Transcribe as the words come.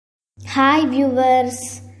Hi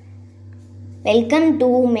viewers, welcome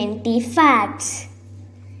to Menti Facts.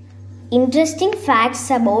 Interesting facts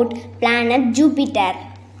about planet Jupiter.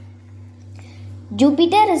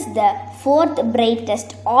 Jupiter is the fourth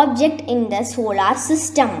brightest object in the solar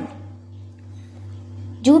system.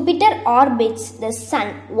 Jupiter orbits the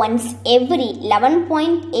Sun once every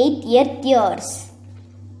 11.8 Earth years.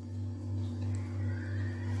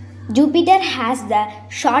 Jupiter has the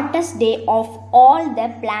shortest day of all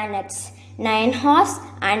the planets, 9 hours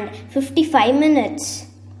and 55 minutes.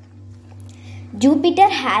 Jupiter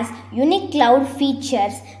has unique cloud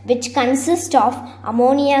features which consist of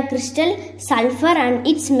ammonia crystal, sulfur and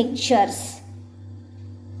its mixtures.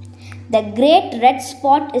 The Great Red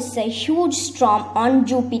Spot is a huge storm on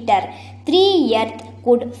Jupiter. 3 Earths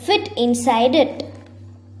could fit inside it.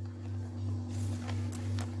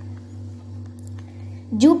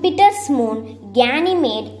 Jupiter's moon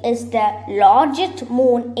Ganymede is the largest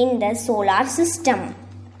moon in the solar system.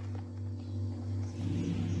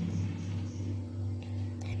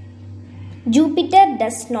 Jupiter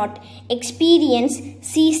does not experience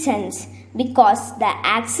seasons because the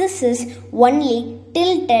axis is only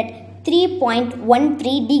tilted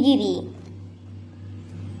 3.13 degrees.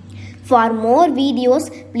 For more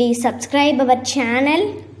videos, please subscribe our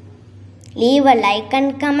channel, leave a like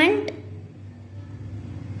and comment.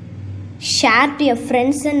 Share to your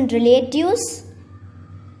friends and relatives.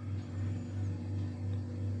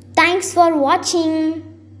 Thanks for watching.